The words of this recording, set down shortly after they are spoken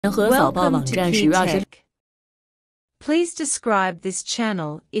和早报 Welcome 网 to 站 Key 10月20 Tech. Please describe this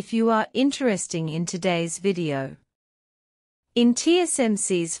channel if you are interested in today's video. In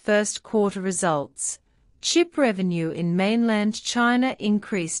TSMC's first quarter results, chip revenue in mainland China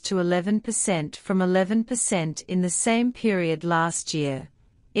increased to 11% from 11% in the same period last year,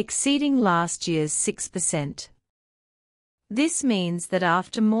 exceeding last year's 6%. This means that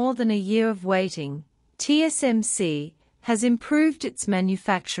after more than a year of waiting, TSMC has improved its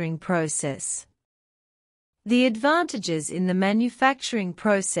manufacturing process. The advantages in the manufacturing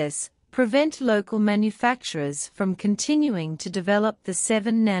process prevent local manufacturers from continuing to develop the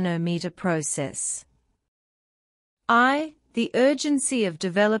 7-nanometer process. The urgency of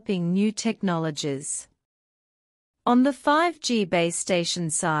developing new technologies. On the 5G base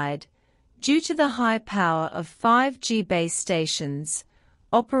station side, due to the high power of 5G base stations,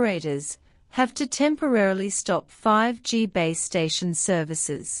 operators have to temporarily stop 5G base station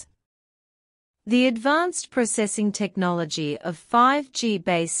services. The advanced processing technology of 5G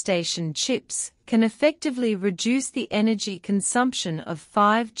base station chips can effectively reduce the energy consumption of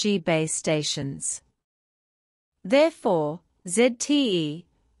 5G base stations. Therefore, ZTE,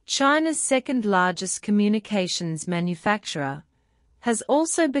 China's second-largest communications manufacturer, has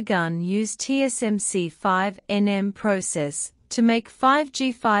also begun use TSMC 5nm process to make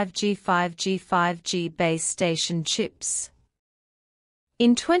 5G base station chips.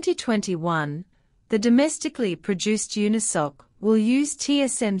 In 2021, the domestically produced Unisoc will use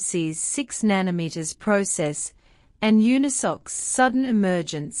TSMC's 6nm process and Unisoc's sudden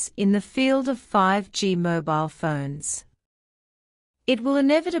emergence in the field of 5G mobile phones. It will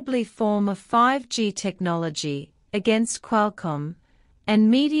inevitably form a 5G technology against Qualcomm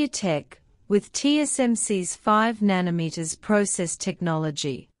and MediaTek with TSMC's 5nm process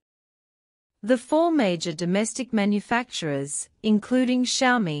technology. The four major domestic manufacturers, including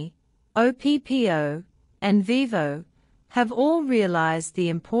Xiaomi, OPPO, and Vivo, have all realized the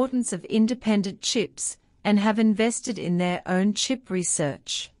importance of independent chips and have invested in their own chip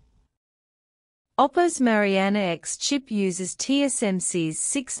research. Oppo's Mariana X chip uses TSMC's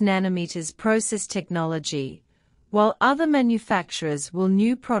 6nm process technology, while other manufacturers will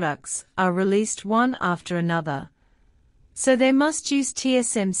new products are released one after another, so they must use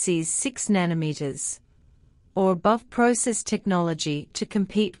TSMC's 6nm or above process technology to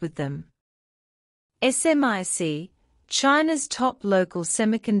compete with them. SMIC, China's top local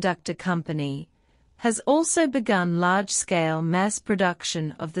semiconductor company, has also begun large-scale mass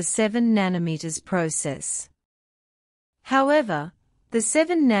production of the 7nm process. However, the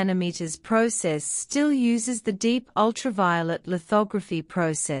 7nm process still uses the deep ultraviolet lithography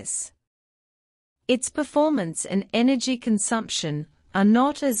process. Its performance and energy consumption are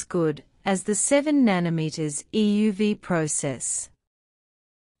not as good as the 7nm EUV process.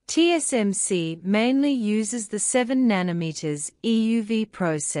 TSMC mainly uses the 7nm EUV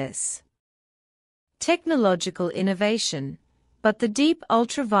process. Technological innovation, but the deep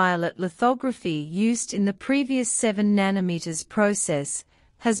ultraviolet lithography used in the previous 7nm process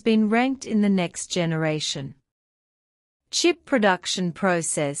has been ranked in the next generation. Chip production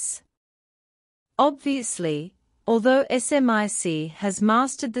process. Obviously, although SMIC has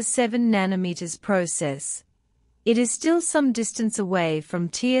mastered the 7nm process, it is still some distance away from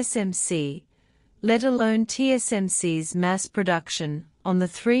TSMC, let alone TSMC's mass production on the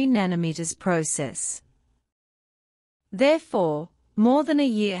 3nm process. Therefore, more than a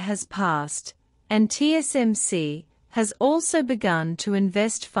year has passed, and TSMC has also begun to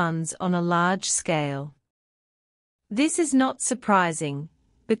invest funds on a large scale. This is not surprising,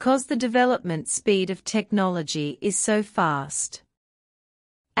 because the development speed of technology is so fast.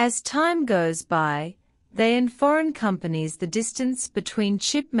 As time goes by, they and foreign companies, the distance between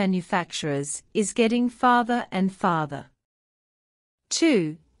chip manufacturers is getting farther and farther.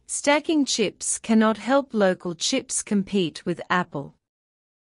 2. Stacking chips cannot help local chips compete with Apple.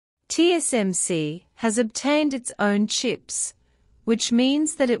 TSMC has obtained its own chips, which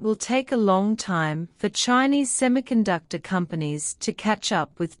means that it will take a long time for Chinese semiconductor companies to catch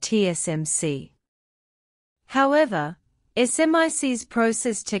up with TSMC. However, SMIC's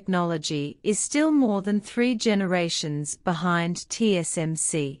process technology is still more than 3 generations behind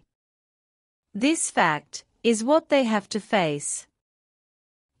TSMC. This fact is what they have to face.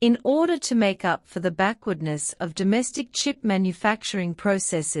 In order to make up for the backwardness of domestic chip manufacturing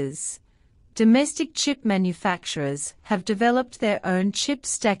processes, domestic chip manufacturers have developed their own chip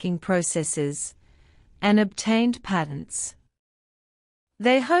stacking processes and obtained patents.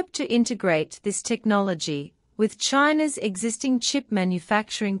 They hope to integrate this technology with China's existing chip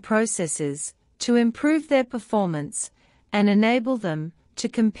manufacturing processes to improve their performance and enable them to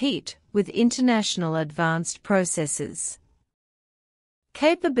compete with international advanced processors.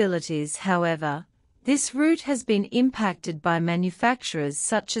 Capabilities, however, this route has been impacted by manufacturers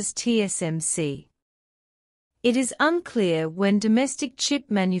such as TSMC. It is unclear when domestic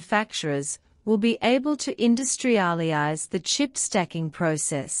chip manufacturers will be able to industrialize the chip stacking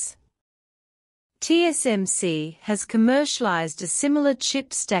process. TSMC has commercialized a similar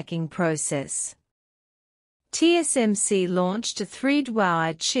chip stacking process. TSMC launched a 3D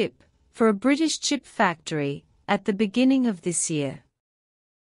huawei chip for a British chip factory at the beginning of this year.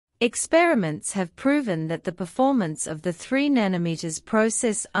 Experiments have proven that the performance of the 3 nm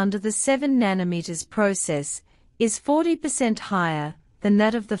process under the 7 nm process is 40% higher than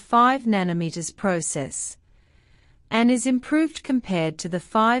that of the 5 nm process, and is improved compared to the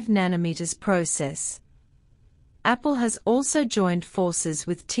 5 nm process. Apple has also joined forces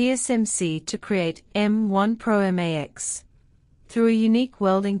with TSMC to create M1 Pro MAX. Through a unique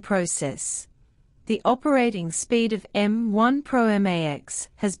welding process, the operating speed of M1 Pro MAX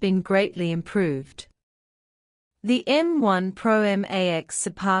has been greatly improved. The M1 Pro MAX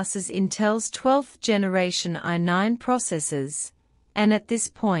surpasses Intel's 12th generation i9 processors, and at this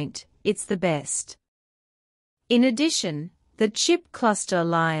point, it's the best. In addition, the Chip Cluster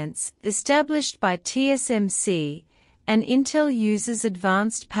Alliance, established by TSMC and Intel, uses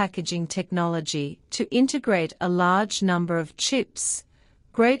advanced packaging technology to integrate a large number of chips,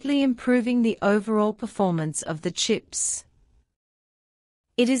 greatly improving the overall performance of the chips.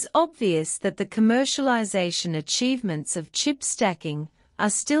 It is obvious that the commercialization achievements of chip stacking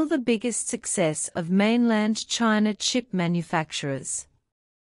are still the biggest success of mainland China chip manufacturers.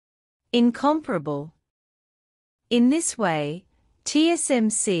 Incomparable. In this way,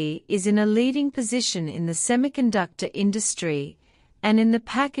 TSMC is in a leading position in the semiconductor industry and in the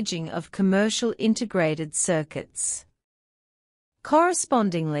packaging of commercial integrated circuits.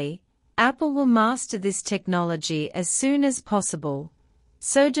 Correspondingly, Apple will master this technology as soon as possible,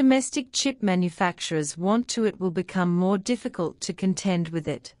 so domestic chip manufacturers it will become more difficult to contend with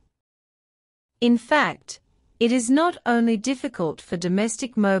it. In fact, it is not only difficult for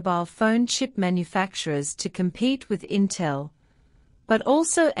domestic mobile phone chip manufacturers to compete with Intel, but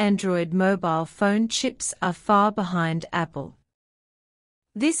also Android mobile phone chips are far behind Apple.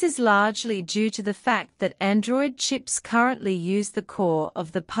 This is largely due to the fact that Android chips currently use the core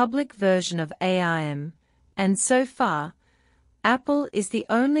of the public version of ARM, and so far, Apple is the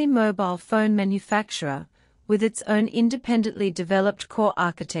only mobile phone manufacturer with its own independently developed core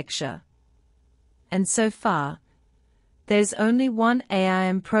architecture. And so far, there's only one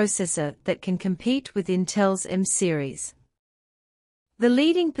ARM processor that can compete with Intel's M series. The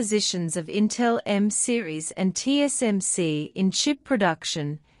leading positions of Intel M series and TSMC in chip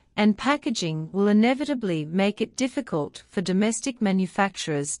production and packaging will inevitably make it difficult for domestic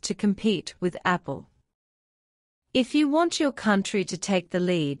manufacturers to compete with Apple. If you want your country to take the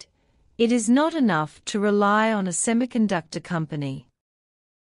lead, it is not enough to rely on a semiconductor company.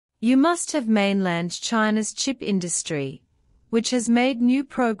 You must have mainland China's chip industry, which has made new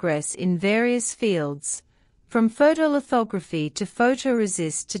progress in various fields, from photolithography to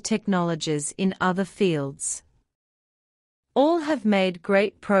photoresist to technologies in other fields. All have made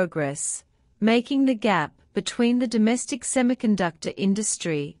great progress, making the gap between the domestic semiconductor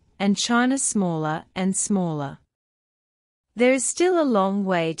industry and China smaller and smaller. There is still a long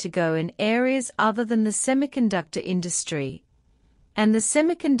way to go in areas other than the semiconductor industry, and the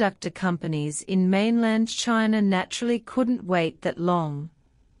semiconductor companies in mainland China naturally couldn't wait that long.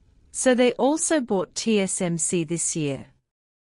 So they also bought TSMC this year.